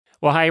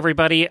Well, hi,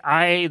 everybody.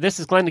 This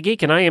is Glenn the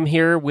Geek, and I am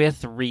here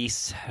with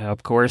Reese,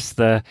 of course,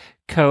 the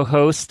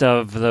co-host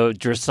of the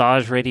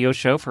Dressage Radio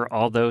Show for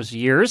all those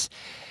years.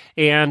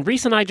 And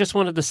Reese and I just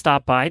wanted to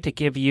stop by to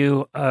give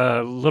you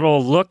a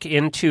little look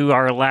into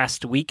our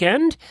last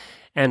weekend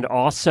and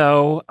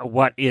also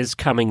what is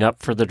coming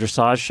up for the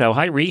Dressage Show.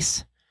 Hi,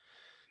 Reese.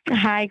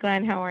 Hi,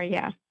 Glenn. How are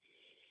you?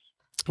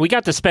 We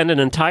got to spend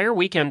an entire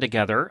weekend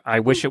together. I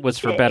wish it was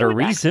for better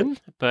reason,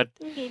 but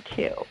me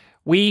too.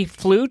 We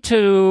flew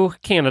to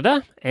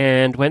Canada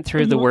and went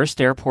through the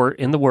worst airport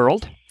in the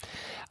world.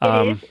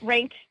 It is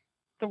ranked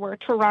the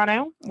word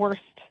Toronto,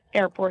 worst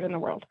airport in the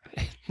world.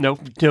 No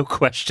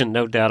question,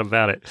 no doubt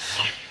about it.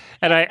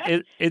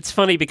 And it's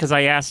funny because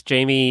I asked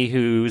Jamie,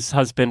 whose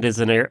husband is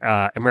an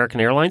American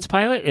Airlines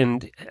pilot,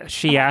 and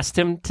she asked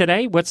him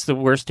today, what's the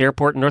worst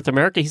airport in North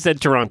America? He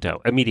said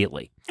Toronto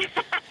immediately.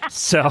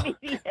 So,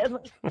 It's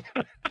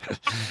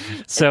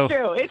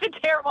true. It's a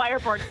terrible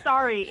airport.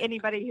 Sorry,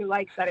 anybody who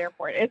likes that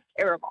airport. It's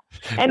terrible.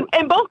 And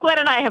both Glenn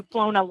and I have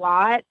flown a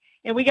lot,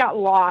 and we got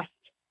lost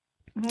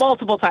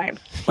multiple times.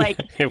 Like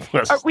it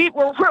was. We're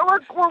world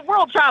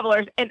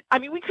travelers, and I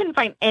mean we couldn't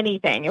find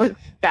anything. It was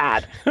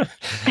bad.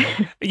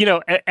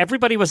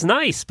 Everybody was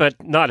nice, but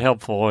not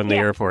helpful in the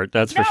airport.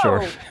 That's for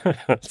sure. It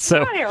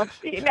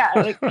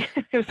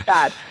was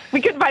bad. We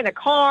couldn't find a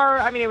car.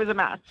 I mean, it was a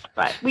mess,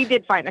 but we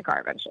did find a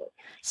car eventually.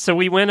 So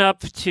we went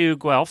up to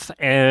Guelph,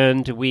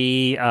 and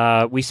we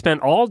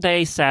spent all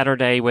day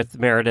Saturday with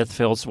Meredith,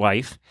 Phil's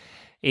wife.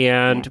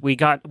 And we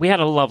had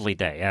a lovely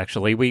day,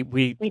 actually. We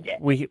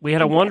did. We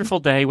had a wonderful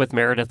day with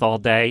Meredith all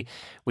day.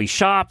 We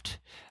shopped.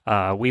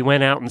 We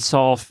went out and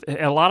saw.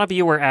 A lot of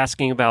you were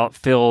asking about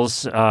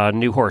Phil's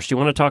new horse. Do you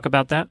want to talk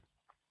about that?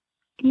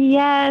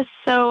 Yes.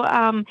 So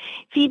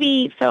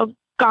Phil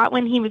got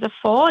when he was a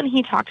foal, and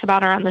he talked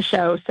about her on the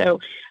show. So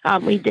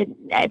we did.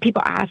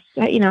 People asked,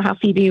 how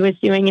Phoebe was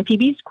doing, and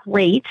Phoebe's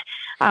great.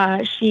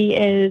 She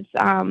is.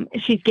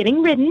 She's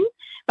getting ridden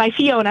by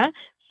Fiona.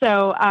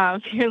 So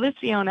fearless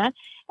Fiona.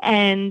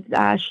 And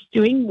she's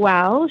doing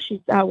well.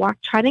 She's walk,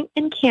 trotting,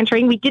 and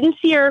cantering. We didn't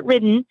see her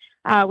ridden.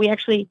 We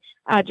actually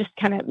just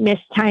kind of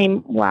missed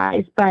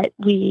time-wise, but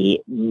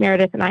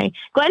Meredith and I,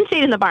 Glenn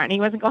stayed in the barn. He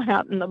wasn't going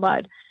out in the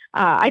mud.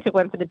 I took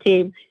one for the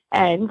team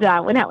and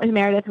went out with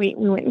Meredith. We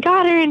went and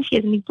got her, and she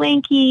has a new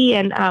blankie.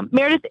 And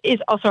Meredith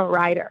is also a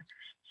rider.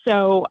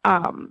 So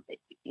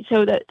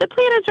the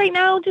plan is right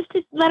now just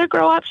to let her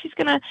grow up. She's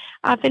going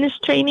to finish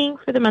training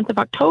for the month of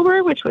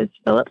October, which was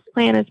Philip's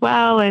plan as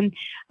well. And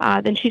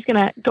then she's going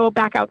to go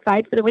back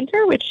outside for the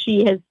winter, which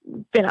she has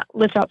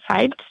lived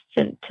outside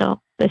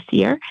until this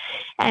year.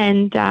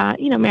 And,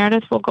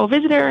 Meredith will go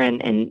visit her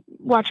and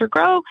watch her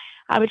grow.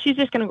 But she's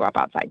just going to grow up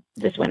outside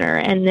this winter.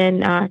 And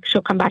then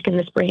she'll come back in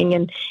the spring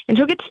and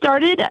she'll get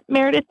started.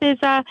 Meredith is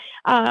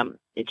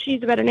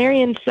she's a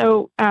veterinarian.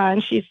 So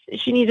she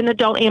needs an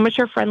adult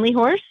amateur friendly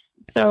horse.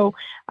 So,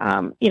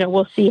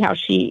 we'll see how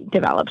she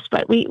develops,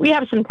 but we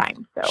have some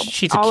time. So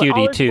she's a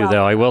cutie too,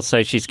 though. I will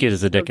say she's cute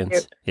as a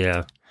Dickens.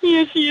 Yeah.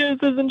 Yeah, she is,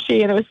 isn't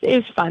she? And it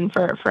was fun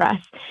for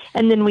us.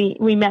 And then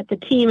we met the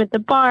team at the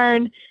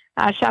barn.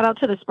 Shout out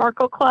to the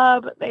Sparkle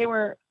Club. They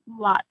were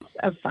lots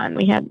of fun.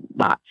 We had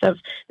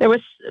there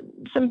was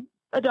some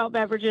adult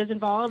beverages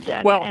involved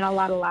and a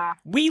lot of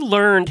laughs. We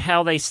learned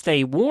how they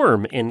stay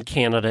warm in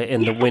Canada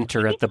in the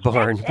winter at the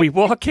barn. We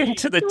walk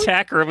into the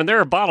tack room and there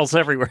are bottles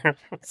everywhere.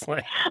 It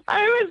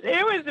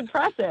was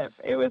impressive.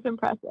 It was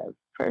impressive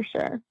for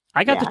sure.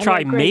 I got to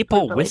try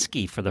maple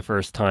whiskey for the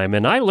first time,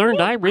 and I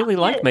learned I really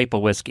like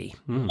maple whiskey.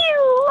 You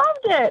loved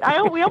it.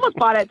 We almost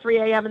bought it at 3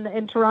 a.m.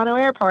 in Toronto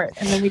airport,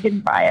 and then we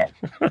didn't buy it,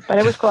 but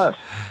it was close.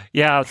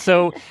 Yeah,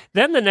 so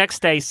then the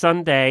next day,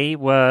 Sunday,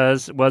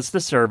 was the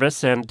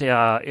service, and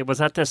it was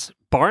at this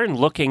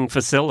barn-looking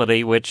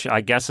facility, which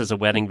I guess is a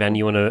wedding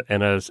venue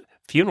and a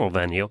funeral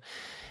venue.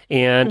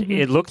 And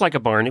it looked like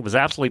a barn. It was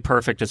absolutely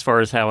perfect as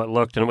far as how it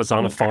looked, and it was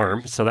on a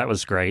farm, so that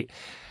was great.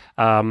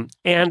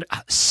 And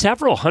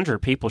several hundred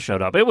people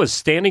showed up. It was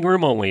standing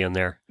room only in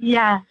there.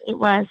 Yeah, it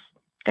was.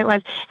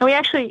 And we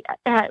actually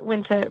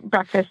went to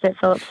breakfast at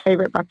Philip's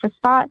favorite breakfast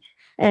spot.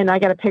 And I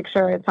got a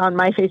picture. It's on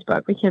my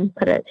Facebook. We can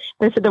put it.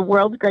 They said the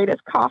world's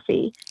greatest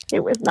coffee.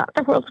 It was not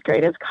the world's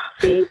greatest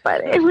coffee,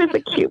 but it was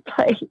a cute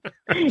place.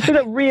 It was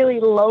a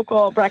really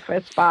local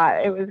breakfast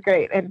spot. It was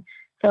great. And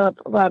Philip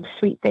loved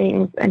sweet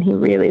things, and he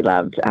really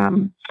loved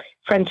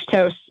French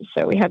toast.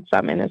 So we had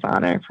some in his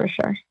honor for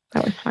sure.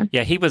 That was fun.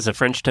 Yeah, he was a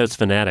French toast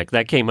fanatic.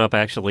 That came up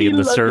actually in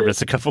the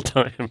service a couple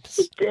times.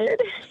 He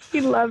did.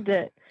 He loved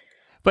it.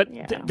 But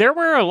there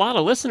were a lot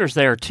of listeners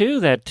there,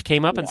 too, that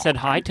came up and said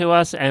hi to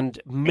us. And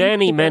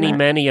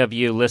many of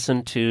you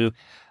listened to,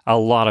 a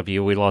lot of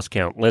you, we lost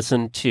count,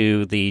 listened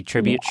to the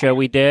tribute show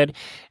we did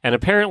and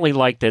apparently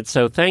liked it.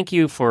 So thank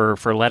you for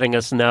letting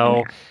us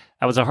know.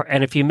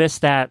 And if you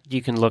missed that,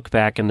 you can look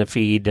back in the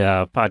feed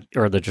or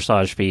the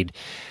Dressage feed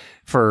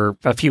for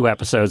a few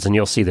episodes and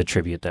you'll see the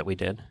tribute that we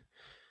did.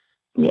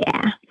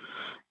 Yeah.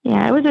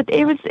 It was,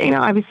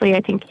 obviously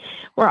I think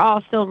we're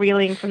all still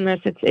reeling from this.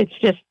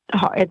 It's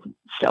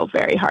still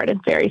very hard and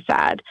very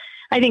sad.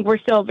 I think we're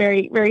still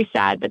very, very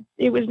sad, but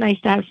it was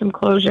nice to have some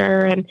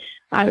closure. And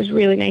it was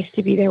really nice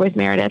to be there with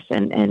Meredith.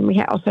 And we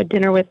had also had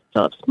dinner with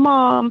Philip's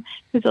mom,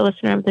 who's a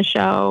listener of the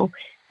show.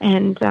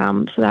 And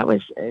so that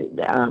was,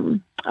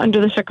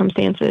 under the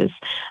circumstances,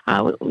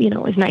 it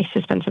was nice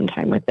to spend some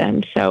time with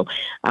them. So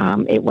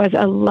it was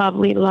a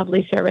lovely,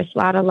 lovely service, a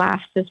lot of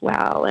laughs as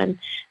well, and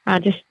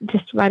just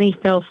funny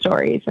Phil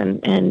stories.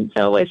 And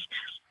Phil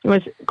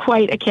was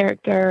quite a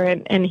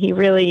character, and he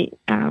really,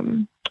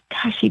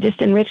 he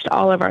just enriched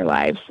all of our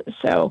lives.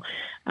 So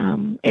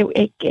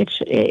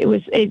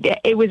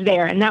it was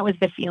there, and that was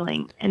the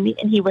feeling, and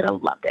he would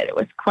have loved it. It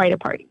was quite a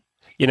party.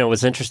 You know, it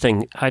was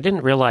interesting. I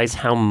didn't realize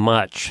how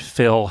much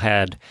Phil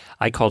had,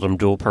 I called him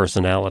dual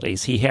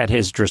personalities. He had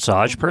his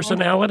dressage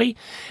personality,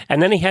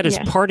 and then he had his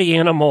party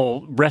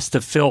animal rest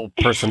of Phil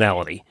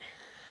personality.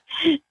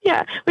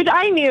 Yeah, which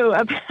I knew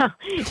about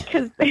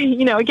because,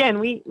 again,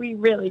 we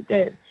really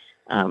did,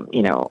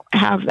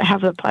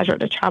 have the pleasure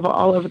to travel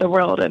all over the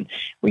world. And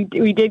we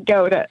did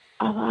go to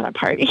a lot of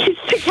parties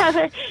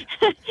together,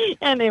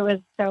 and it was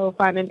so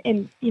fun.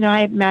 And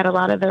I had met a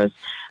lot of his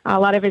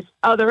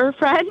other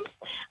friends.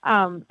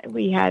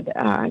 We had,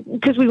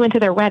 because we went to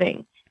their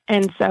wedding.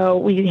 And so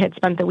we had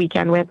spent the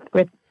weekend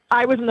with,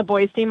 I was in the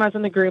boys team, I was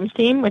in the groom's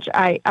team, which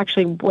I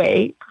actually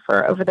way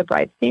prefer over the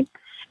bride's team.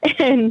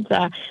 And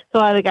so a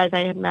lot of the guys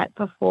I had met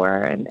before,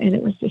 and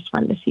it was just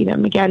fun to see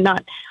them again,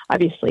 not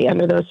obviously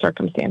under those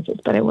circumstances,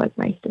 but it was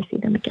nice to see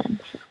them again.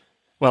 So.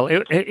 Well,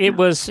 it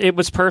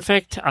was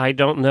perfect. I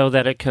don't know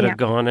that it could have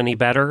gone any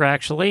better,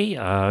 actually.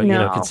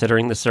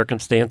 Considering the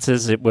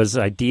circumstances, it was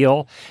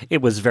ideal.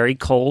 It was very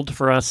cold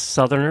for us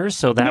Southerners,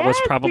 so that was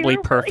probably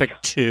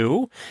perfect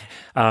too.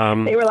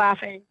 They were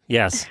laughing.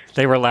 Yes,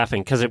 they were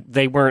laughing because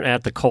they weren't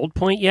at the cold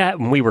point yet,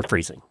 and we were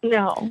freezing.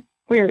 No,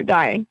 we were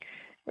dying.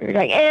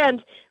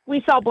 And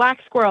we saw black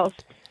squirrels.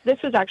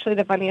 This was actually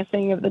the funniest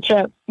thing of the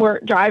trip. We're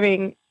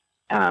driving.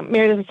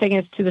 Meredith was taking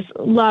us to this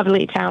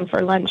lovely town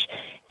for lunch,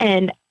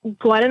 and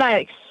Glenn and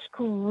I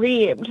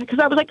screamed because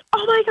I was like,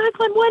 "Oh my God,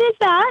 Glenn, what is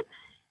that?"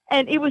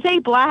 And it was a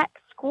black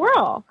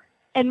squirrel.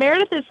 And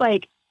Meredith is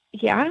like,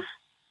 "Yeah,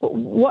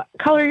 what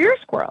color are your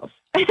squirrels?"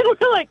 And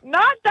we're like,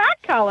 "Not that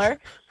color."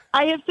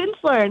 I have since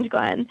learned,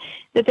 Glenn,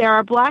 that there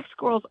are black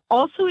squirrels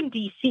also in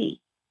D.C.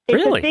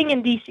 It's a thing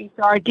in D.C.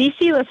 So our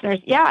D.C. listeners,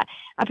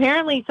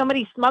 apparently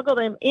somebody smuggled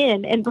them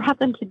in and brought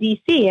them to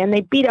D.C. and they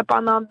beat up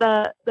on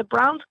the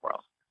brown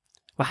squirrels.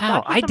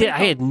 Wow, I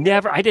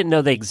didn't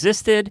know they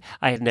existed.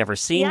 I had never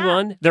seen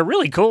one. They're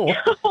really cool.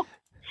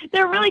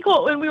 They're really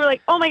cool. And we were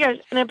like, oh my gosh.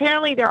 And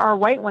apparently there are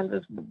white ones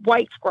as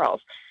white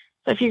squirrels.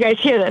 So if you guys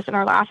hear this and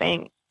are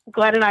laughing,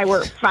 Glenn and I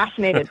were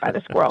fascinated by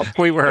the squirrels.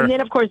 We were. And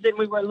then, of course,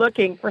 we were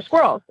looking for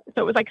squirrels.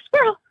 So it was like,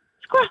 squirrel,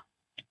 squirrel.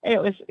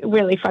 It was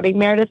really funny.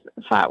 Meredith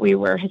thought we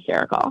were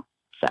hysterical.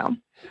 So,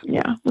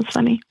 yeah, it was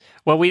funny.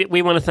 Well,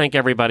 we want to thank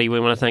everybody.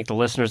 We want to thank the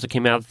listeners that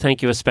came out.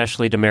 Thank you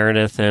especially to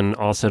Meredith and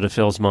also to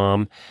Phil's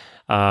mom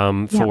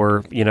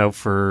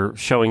for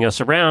showing us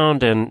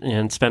around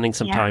and spending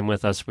some time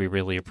with us. We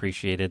really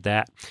appreciated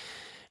that.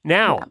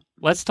 Now,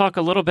 let's talk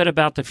a little bit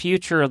about the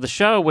future of the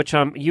show, which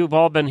you've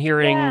all been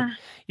hearing. Yeah.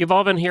 You've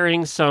all been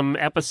hearing some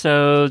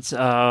episodes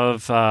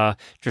of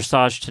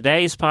Dressage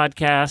Today's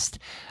podcast,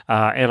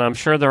 and I'm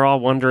sure they're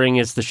all wondering,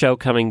 is the show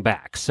coming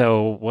back?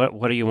 So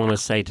what do you want to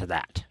say to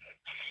that?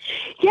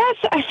 Yes.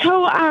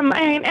 So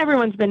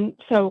everyone's been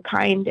so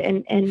kind,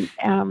 and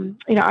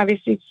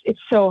obviously it's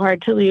so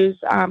hard to lose.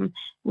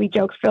 We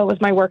joke Phil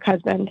was my work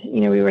husband.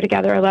 We were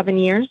together 11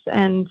 years,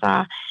 and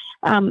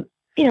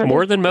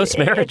more than most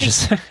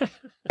marriages.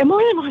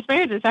 More than most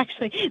marriages,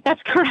 actually.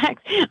 That's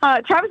correct.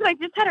 Travis and I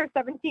just had our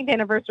 17th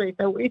anniversary,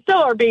 so we still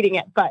are beating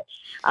it. But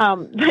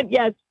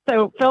yes,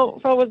 so Phil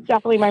was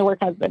definitely my work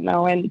husband,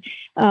 though. And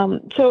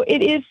so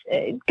it is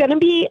going to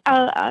be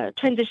a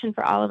transition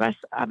for all of us.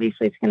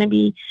 Obviously, it's going to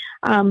be,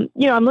 I'm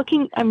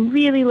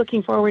really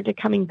looking forward to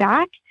coming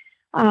back.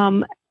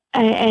 And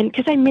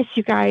because I miss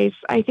you guys.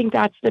 I think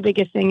that's the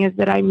biggest thing, is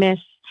that I miss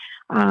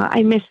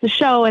the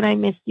show, and I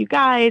miss you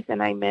guys,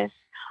 and I miss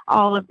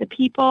all of the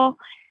people.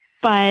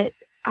 But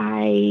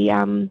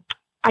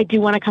I do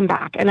want to come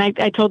back. And I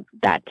told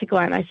that to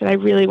Glenn. I said, I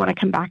really want to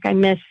come back.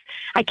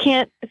 I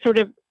can't sort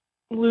of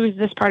lose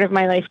this part of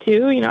my life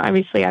too.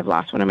 Obviously I've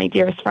lost one of my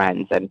dearest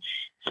friends. And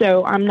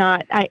so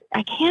I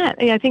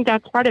can't. I think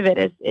that's part of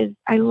it is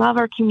I love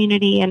our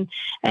community,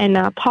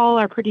 and Paul,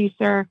 our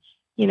producer,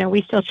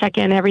 we still check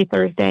in every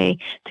Thursday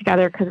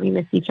together because we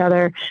miss each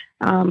other.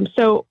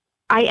 So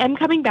I am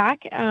coming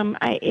back.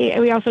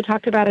 We also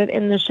talked about it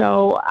in the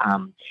show.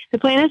 The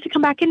plan is to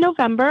come back in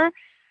November,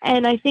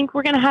 and I think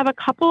we're going to have a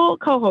couple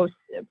co-hosts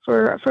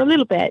for a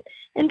little bit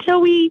until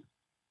we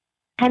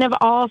kind of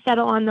all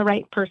settle on the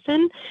right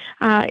person.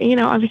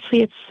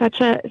 Obviously it's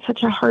such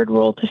a hard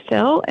role to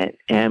fill.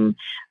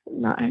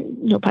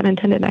 No pun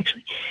intended,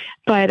 actually.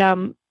 But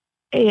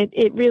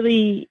it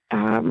really, it's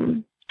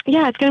going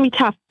to be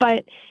tough.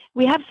 But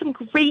we have some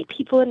great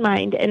people in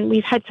mind, and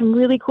we've had some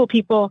really cool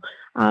people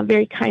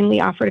very kindly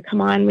offer to come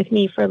on with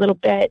me for a little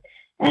bit.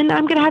 And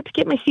I'm going to have to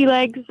get my sea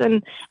legs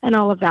and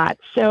all of that.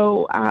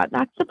 So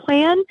that's the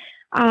plan.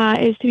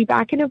 is to be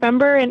back in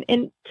November.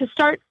 And to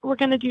start, we're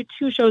going to do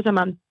 2 shows a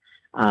month,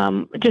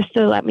 just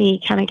to let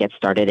me kind of get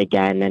started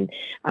again.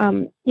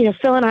 And,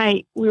 Phil and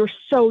I, we were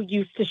so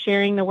used to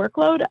sharing the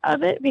workload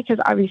of it because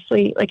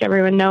obviously, like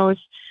everyone knows,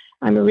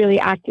 I'm a really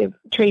active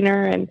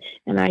trainer and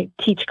I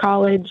teach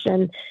college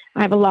and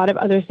I have a lot of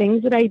other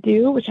things that I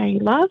do, which I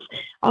love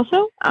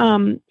also.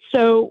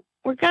 So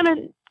we're going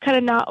to kind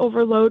of not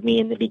overload me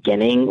in the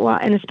beginning,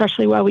 and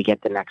especially while we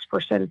get the next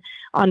person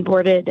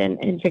onboarded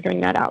and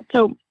figuring that out.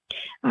 So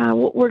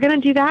we're going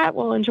to do that.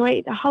 We'll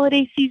enjoy the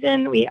holiday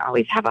season. We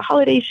always have a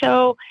holiday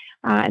show,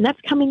 and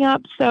that's coming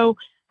up. So,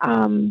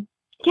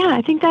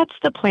 I think that's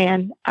the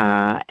plan.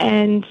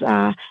 And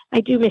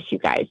I do miss you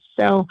guys.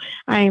 So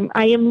I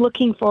am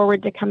looking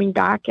forward to coming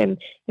back, and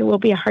it will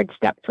be a hard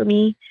step for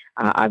me,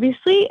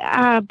 obviously,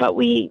 but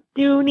we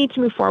do need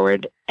to move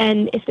forward.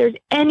 And if there's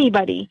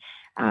anybody,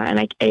 and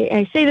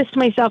I say this to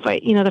myself,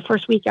 the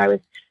first week I was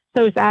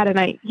so sad, and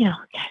it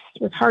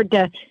was hard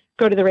to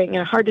go to the ring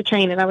and hard to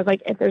train. And I was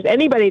like, if there's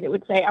anybody that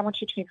would say, I want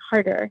you to train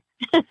harder,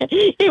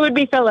 it would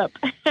be Philip.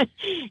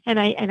 and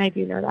I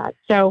do know that.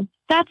 So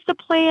that's the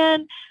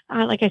plan.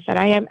 Like I said,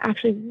 I am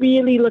actually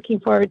really looking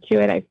forward to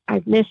it.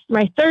 I've missed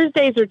my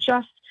Thursdays they're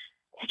just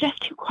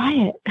too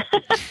quiet.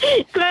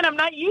 Glenn, I'm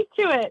not used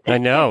to it. I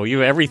know.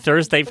 You every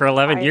Thursday for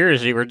 11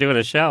 years, you were doing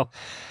a show.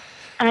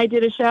 I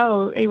did a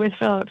show with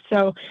Philip.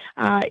 So,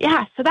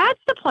 so that's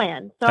the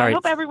plan. So I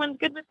hope everyone's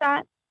good with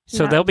that.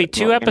 So there'll be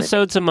 2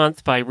 episodes a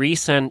month by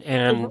Reese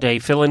and a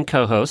fill-in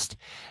co-host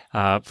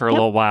for a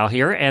little while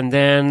here, and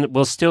then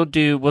we'll still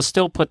put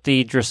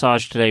the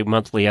Dressage Today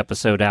monthly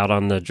episode out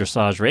on the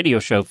Dressage Radio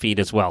Show feed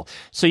as well.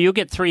 So you'll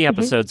get 3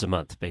 episodes a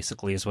month,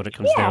 basically, is what it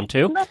comes down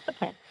to. That's the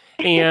plan.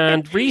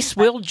 And Reese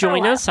will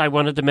join us. I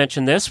wanted to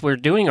mention this. We're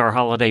doing our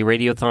holiday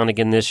radiothon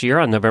again this year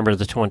on November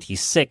the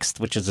 26th,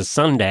 which is a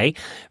Sunday,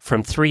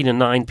 from 3 to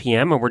 9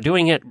 p.m., and we're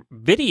doing it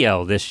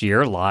video this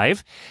year,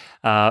 live.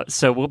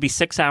 So we'll be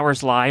 6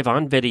 hours live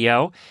on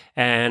video.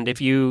 And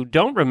if you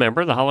don't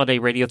remember, the Holiday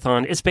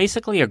Radiothon is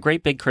basically a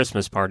great big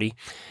Christmas party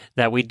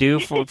that we do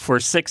for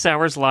 6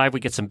 hours live. We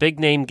get some big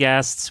name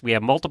guests. We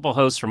have multiple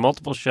hosts from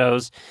multiple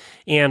shows.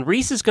 And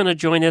Reese is going to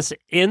join us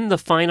in the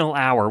final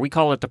hour. We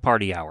call it the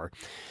party hour.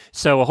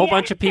 So a whole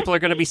bunch of people are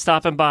going to be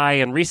stopping by,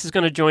 and Reese is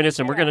going to join us,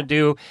 and we're going to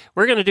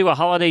do a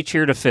holiday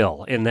cheer to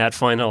Phil in that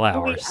final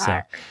hour.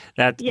 So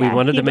we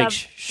wanted to make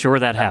sure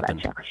that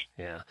happened.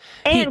 Yeah.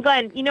 And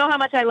Glenn, you know how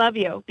much I love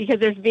you because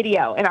there's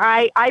video, and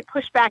I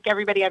push back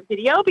everybody on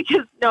video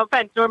because, no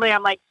offense, normally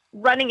I'm like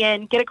running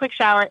in, get a quick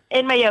shower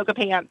in my yoga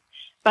pants.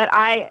 But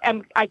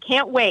I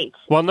can't wait.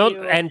 Well,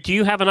 and do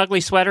you have an ugly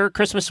sweater,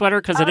 Christmas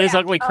sweater? Because it is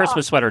ugly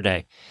Christmas sweater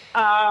day.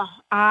 And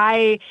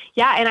I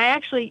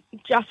actually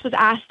just was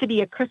asked to be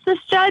a Christmas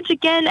judge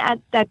again at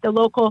our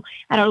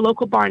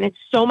local barn. It's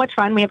so much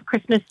fun. We have a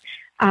Christmas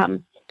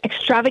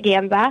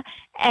extravaganza,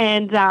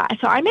 and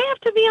so I may have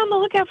to be on the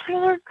lookout for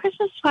another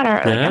Christmas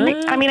sweater.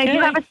 I do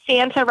have a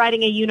Santa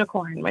riding a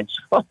unicorn, which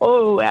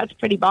that's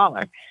pretty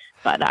baller.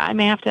 But I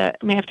may have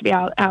to be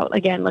out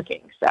again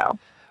looking. So.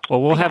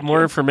 Well, we'll have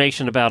more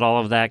information about all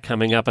of that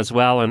coming up as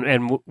well,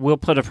 and we'll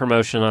put a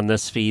promotion on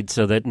this feed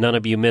so that none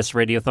of you miss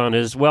Radiothon.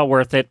 It is well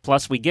worth it.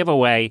 Plus, we give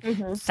away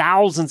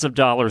thousands of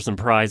dollars in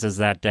prizes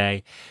that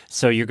day.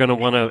 So you're going to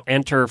want to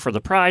enter for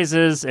the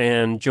prizes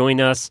and join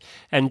us,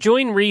 and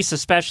join Reese,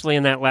 especially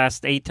in that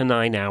last 8 to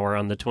 9 hour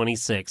on the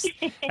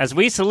 26th. As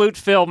we salute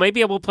Phil,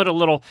 maybe we'll put a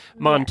little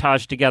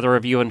montage together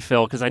of you and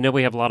Phil, because I know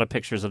we have a lot of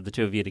pictures of the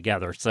two of you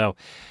together. So,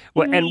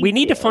 and we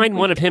need to find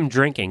one of him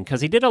drinking, because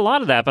he did a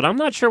lot of that, but I'm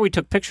not sure we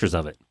took pictures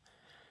of it.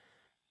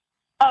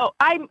 Oh,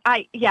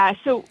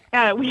 So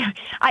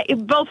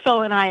both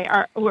Phil and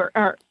I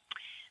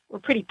we're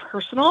pretty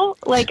personal,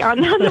 like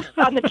on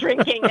the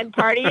drinking and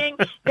partying.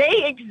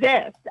 They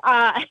exist.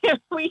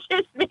 We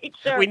just make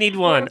sure we need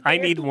one. I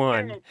need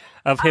one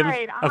of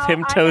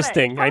him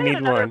toasting. I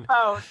need one.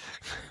 Phone.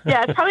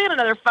 Yeah, it's probably on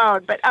another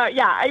phone. But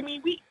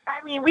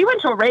we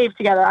went to a rave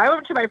together. I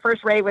went to my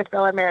first rave with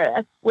Phil and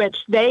Meredith, which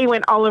they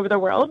went all over the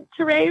world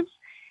to raves.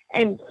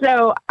 And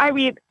so, there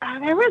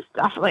were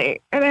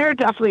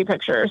definitely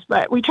pictures,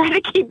 but we try to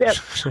keep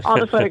all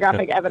the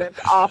photographic evidence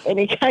off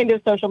any kind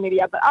of social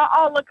media. But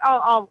I'll work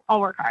hard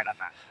on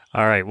that.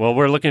 All right. Well,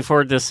 we're looking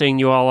forward to seeing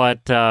you all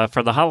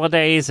for the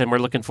holidays, and we're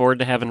looking forward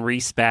to having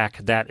Reese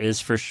back. That is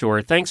for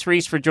sure. Thanks,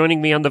 Reese, for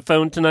joining me on the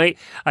phone tonight.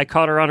 I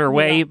caught her on her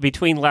way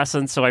between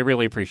lessons, so I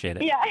really appreciate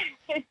it. Yeah,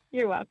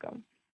 you're welcome.